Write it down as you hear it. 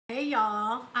Hey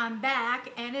y'all, I'm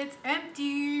back and it's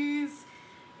Empties.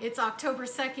 It's October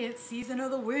 2nd, season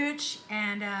of the witch,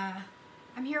 and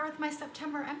I'm here with my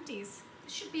September empties.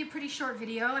 This should be a pretty short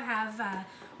video. I have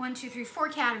 4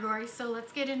 categories, so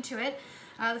let's get into it.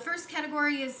 The first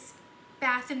category is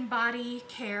bath and body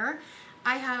care.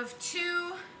 I have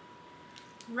 2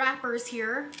 wrappers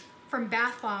here from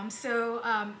Bath Bombs. So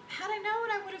had I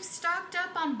known, I would have stocked up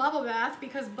on bubble bath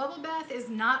because bubble bath is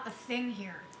not a thing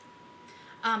here.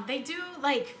 They do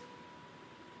like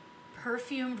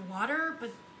perfumed water,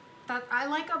 but I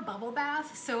like a bubble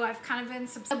bath, so I've kind of been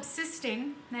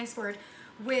subsisting, nice word,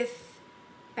 with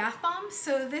bath bombs.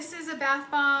 So this is a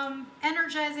bath bomb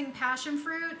energizing passion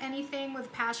fruit. Anything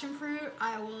with passion fruit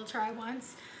I will try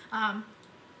once.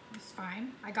 It's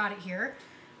fine, I got it here.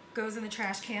 Goes in the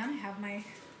trash can. I have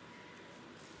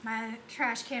my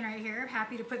trash can right here.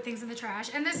 Happy to put things in the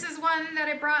trash. And this is one that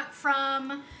I brought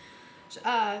from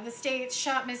the States,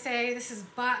 Shop Miss A. This is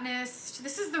Botanist.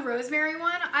 This is the rosemary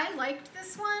one. I liked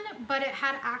this one, but it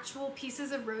had actual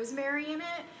pieces of rosemary in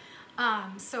it.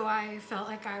 So I felt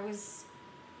like I was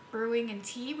brewing in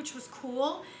tea, which was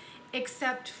cool,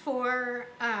 except for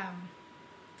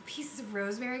the pieces of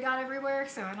rosemary got everywhere,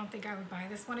 so I don't think I would buy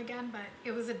this one again, but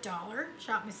it was $1.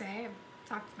 Shop Miss A. I've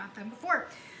talked about them before.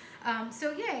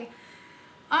 So yay.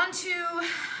 On to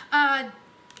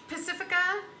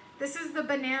Pacifica. This is the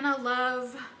Banana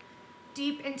Love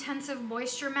Deep Intensive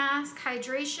Moisture Mask,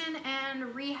 Hydration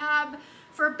and Rehab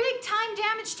for big time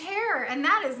damaged hair, and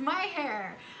that is my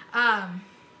hair. I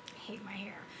hate my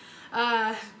hair.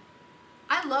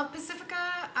 I love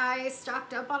Pacifica. I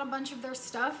stocked up on a bunch of their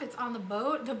stuff. It's on the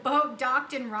boat. The boat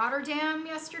docked in Rotterdam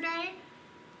yesterday,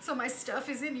 so my stuff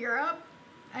is in Europe.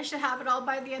 I should have it all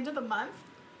by the end of the month.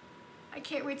 I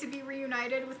can't wait to be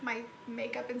reunited with my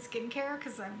makeup and skincare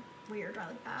because I'm weird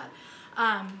like that.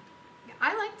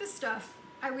 I like this stuff.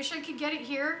 I wish I could get it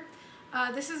here.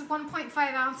 This is 1.5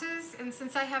 ounces, and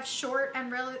since I have short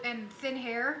and thin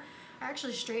hair, I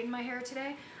actually straightened my hair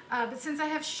today, but since I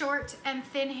have short and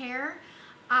thin hair,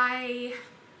 I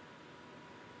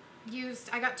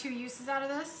got 2 uses out of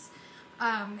this.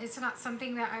 It's not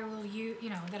something that I will use,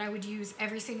 that I would use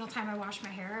every single time I wash my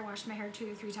hair. I wash my hair 2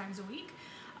 to 3 times a week.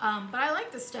 But I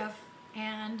like this stuff,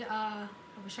 and I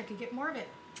wish I could get more of it.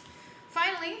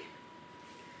 Finally,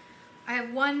 I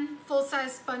have 1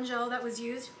 full-size sponge gel that was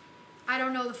used. I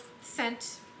don't know the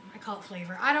scent. I call it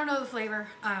flavor. I don't know the flavor,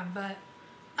 but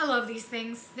I love these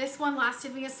things. This one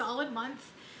lasted me a solid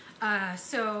month.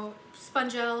 So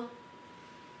sponge gel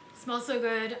smells so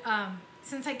good.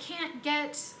 Since I can't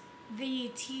get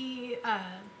the Tree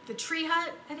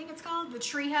Hut, I think it's called, the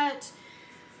Tree Hut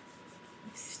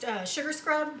sugar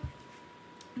scrub,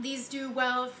 these do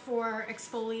well for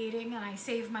exfoliating, and I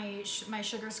save my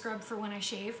sugar scrub for when I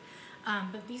shave.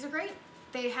 But these are great.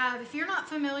 They have, if you're not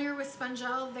familiar with sponge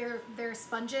gel, they're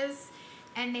sponges,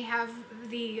 and they have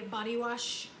the body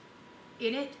wash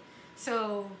in it.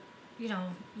 So,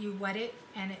 you wet it,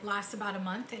 and it lasts about a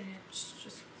month, and it's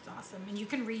just awesome. And you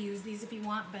can reuse these if you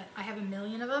want, but I have a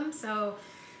million of them, so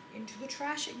into the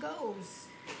trash it goes.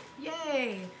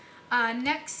 Yay!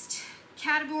 Next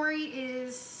category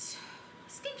is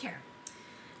skincare.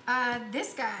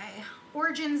 This guy,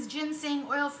 Origins Ginseng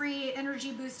Oil-Free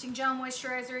Energy Boosting Gel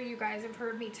Moisturizer. You guys have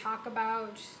heard me talk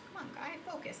about, come on guy,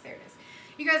 focus, there it is.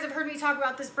 You guys have heard me talk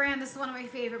about this brand. This is one of my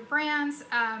favorite brands.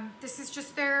 This is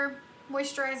just their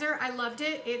moisturizer. I loved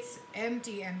it. It's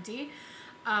empty.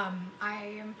 I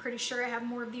am pretty sure I have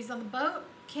more of these on the boat.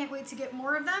 Can't wait to get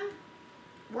more of them.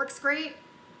 Works great.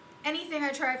 Anything I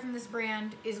try from this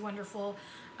brand is wonderful.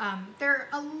 They're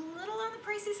a little on the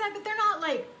pricey side, but they're not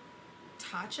like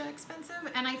Tatcha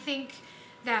expensive, and I think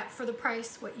that for the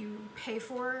price, what you pay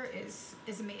for is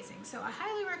amazing. So I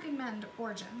highly recommend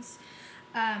Origins.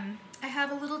 I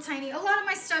have a lot of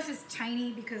my stuff is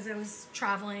tiny because I was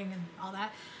traveling and all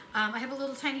that. I have a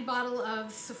little tiny bottle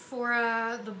of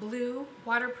Sephora, the blue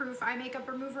waterproof eye makeup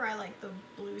remover. I like the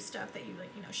blue stuff that you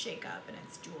shake up and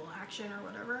it's dual action or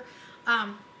whatever.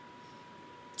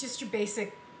 Just your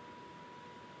basic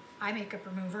eye makeup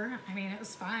remover. I mean, it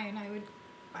was fine. I would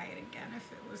buy it again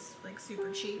if it was like super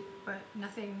cheap, but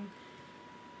nothing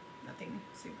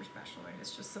super special.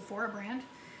 It's just Sephora brand.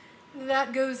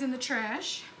 That goes in the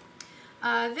trash.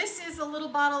 This is a little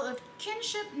bottle of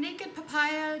Kinship Naked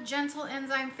Papaya Gentle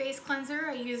Enzyme Face Cleanser.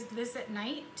 I used this at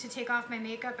night to take off my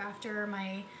makeup after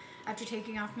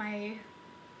taking off my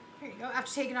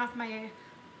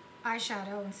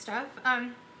eyeshadow and stuff.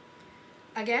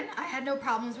 Again, I had no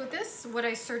problems with this. Would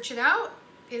I search it out?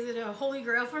 Is it a holy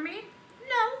grail for me?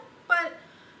 No, but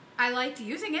I liked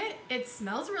using it. It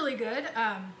smells really good.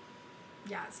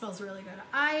 Yeah, it smells really good.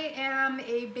 I am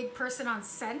a big person on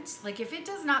scent. Like if it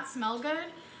does not smell good,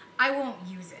 I won't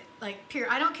use it. Like pure,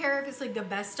 I don't care if it's like the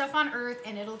best stuff on earth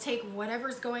and it'll take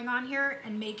whatever's going on here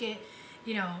and make it,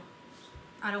 you know,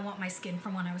 I don't want my skin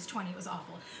from when I was 20, it was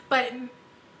awful. But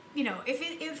you know, if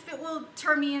it will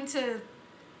turn me into,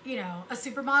 you know, a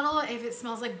supermodel, if it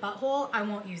smells like butthole, I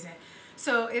won't use it.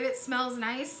 So if it smells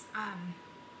nice,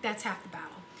 that's half the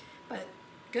battle. But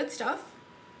good stuff.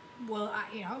 Well,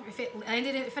 you know,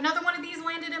 if another one of these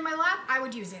landed in my lap, I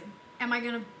would use it. Am I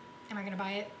gonna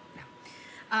buy it?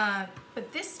 No.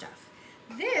 But this stuff,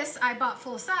 this I bought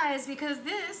full size because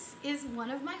this is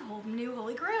one of my new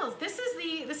holy grails. This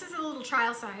is a little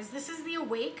trial size. This is the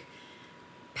Awake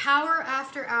Power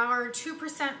After Hour 2%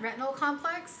 Retinol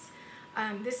Complex.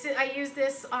 I use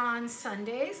this on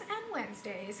Sundays and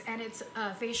Wednesdays, and it's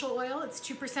facial oil. It's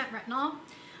 2% retinol.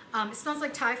 It smells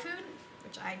like Thai food,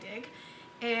 which I dig.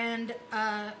 And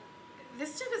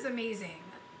this stuff is amazing.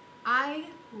 I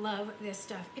love this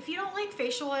stuff. If you don't like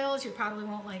facial oils, you probably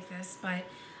won't like this, but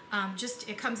just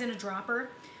it comes in a dropper,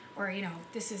 or you know,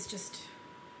 this is just,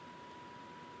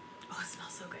 oh, it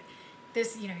smells so good.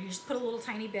 This, you know, you just put a little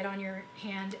tiny bit on your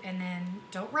hand and then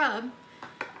don't rub.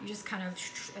 You just kind of,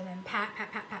 and then pat,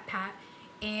 pat, pat, pat, pat.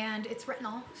 And it's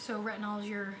retinol. So retinol is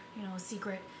your, you know,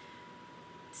 secret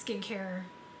skincare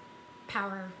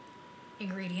power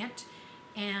ingredient.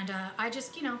 And I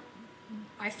just, you know,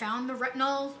 I found the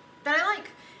retinol that I like.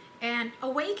 And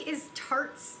Awake is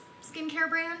Tarte's skincare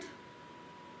brand.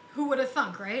 Who would have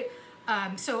thunk, right?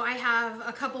 So I have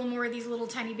a couple more of these little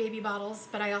tiny baby bottles,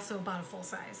 but I also bought a full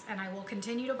size. And I will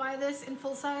continue to buy this in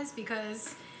full size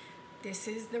because this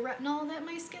is the retinol that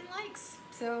my skin likes.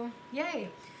 So yay.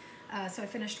 So I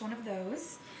finished one of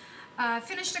those.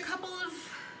 Finished a couple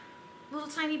of little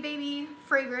tiny baby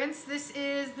fragrance. This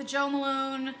is the Jo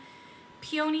Malone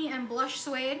Peony and Blush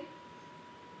Suede.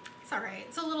 It's all right.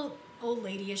 It's a little old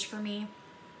lady-ish for me.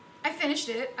 I finished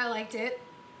it. I liked it.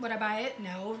 Would I buy it?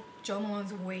 No. Jo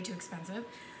Malone's way too expensive.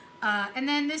 And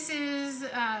then this is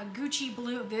Gucci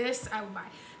Bloom. This I would buy.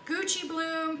 Gucci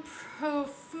Bloom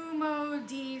Profumo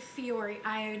di Fiori.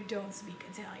 I don't speak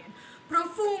Italian.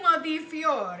 Profumo di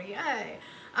Fiori. Hey.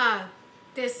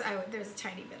 There's a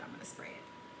tiny bit. I'm going to spray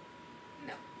it.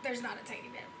 No, there's not a tiny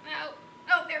bit. No.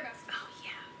 Oh, there it goes. Oh, yeah.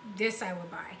 This I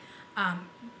would buy.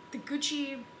 The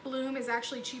Gucci Bloom is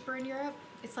actually cheaper in Europe.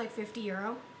 It's like 50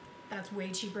 euro. That's way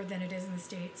cheaper than it is in the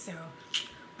States. So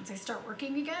once I start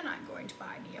working again, I'm going to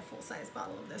buy me a full-size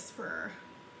bottle of this for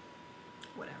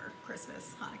whatever,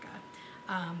 Christmas,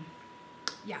 Hanukkah.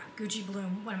 Yeah, Gucci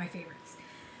Bloom, one of my favorites.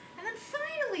 And then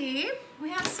finally, we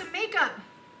have some makeup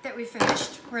that we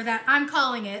finished, or that I'm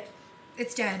calling it.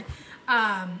 It's dead.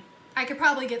 I could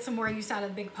probably get some more use out of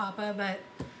the Big Papa, but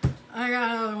I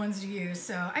got other ones to use.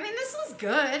 So, I mean, this was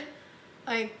good.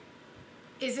 Like,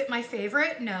 is it my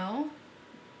favorite? No.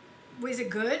 Was it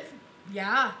good?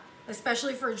 Yeah,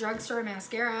 especially for a drugstore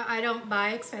mascara. I don't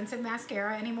buy expensive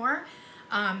mascara anymore.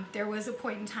 There was a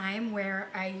point in time where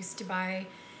I used to buy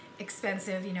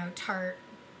expensive, you know, Tarte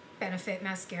Benefit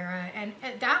mascara, and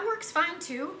that works fine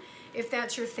too, if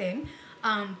that's your thing.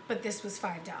 But this was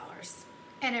 $5,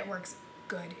 and it works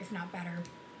good, if not better.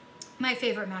 My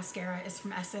favorite mascara is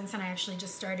from Essence, and I actually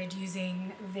just started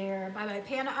using their Bye Bye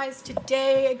Panda Eyes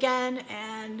today again,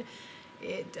 and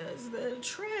it does the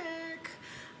trick.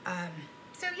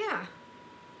 So yeah,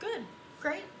 good,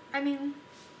 great. I mean,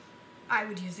 I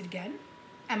would use it again.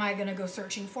 Am I gonna go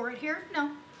searching for it here?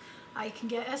 No, I can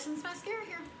get Essence mascara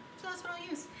here, so that's what I'll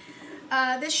use.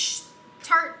 This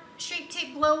Tarte Shape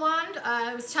Tape Glow Wand,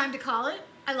 it was time to call it.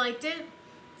 I liked it.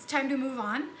 It's time to move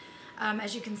on.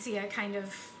 As you can see, I kind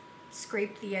of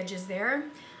scraped the edges there.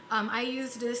 I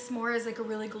used this more as like a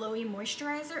really glowy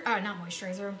moisturizer, not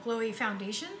moisturizer, glowy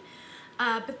foundation.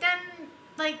 But then,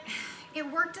 like, it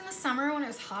worked in the summer when it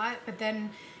was hot, but then,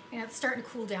 you know, it's starting to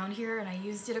cool down here, and I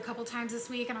used it a couple times this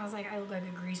week, and I was like, I look like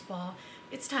a grease ball.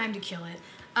 It's time to kill it.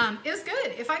 It was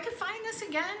good. If I could find this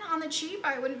again on the cheap,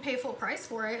 I wouldn't pay full price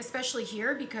for it, especially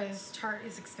here because Tarte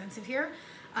is expensive here.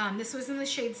 This was in the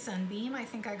shade Sunbeam. I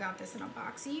think I got this in a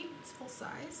boxy. It's full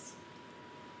size.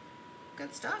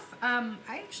 Good stuff. I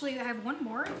actually have one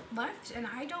more left, and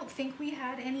I don't think we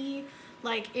had any,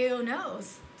 like, ew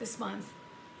no's this month.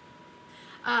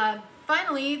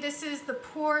 Finally, this is the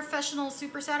Professional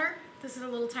Super Setter. This is a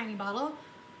little tiny bottle.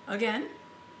 Again,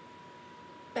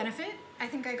 Benefit. I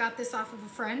think I got this off of a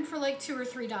friend for like $2 or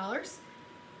 $3.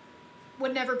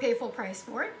 Would never pay full price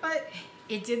for it, but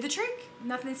it did the trick.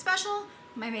 Nothing special.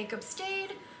 My makeup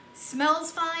stayed.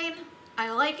 Smells fine.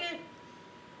 I like it.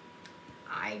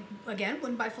 I, again,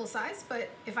 wouldn't buy full size, but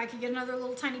if I could get another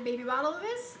little tiny baby bottle of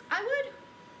this, I would.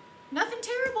 nothing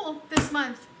terrible this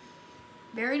month.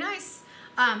 Very nice.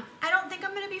 I don't think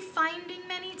I'm going to be finding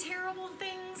many terrible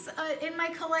things in my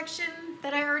collection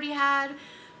that I already had,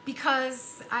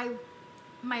 because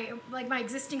my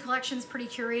existing collection is pretty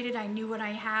curated. I knew what I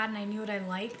had and I knew what I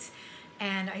liked,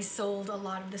 and I sold a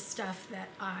lot of the stuff that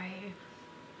I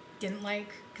didn't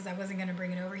like because I wasn't going to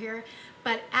bring it over here.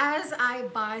 But as I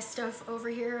buy stuff over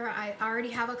here, I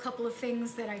already have a couple of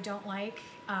things that I don't like.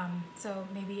 So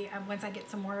maybe once I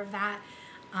get some more of that,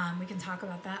 we can talk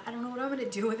about that. I don't know what I'm going to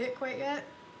do with it quite yet.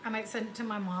 I might send it to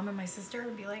my mom and my sister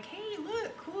and be like, hey,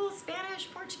 look, cool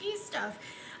Spanish, Portuguese stuff.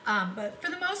 But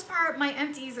for the most part, my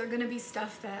empties are going to be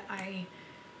stuff that I,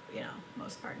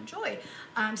 most part enjoy.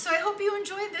 So I hope you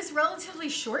enjoyed this relatively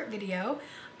short video.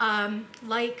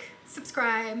 Like,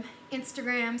 subscribe,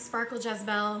 Instagram, Sparkle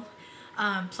Jezebel.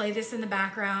 Play this in the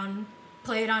background,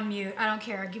 play it on mute. I don't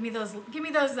care. Give me those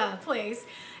plays,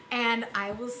 and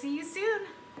I will see you soon.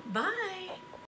 Bye.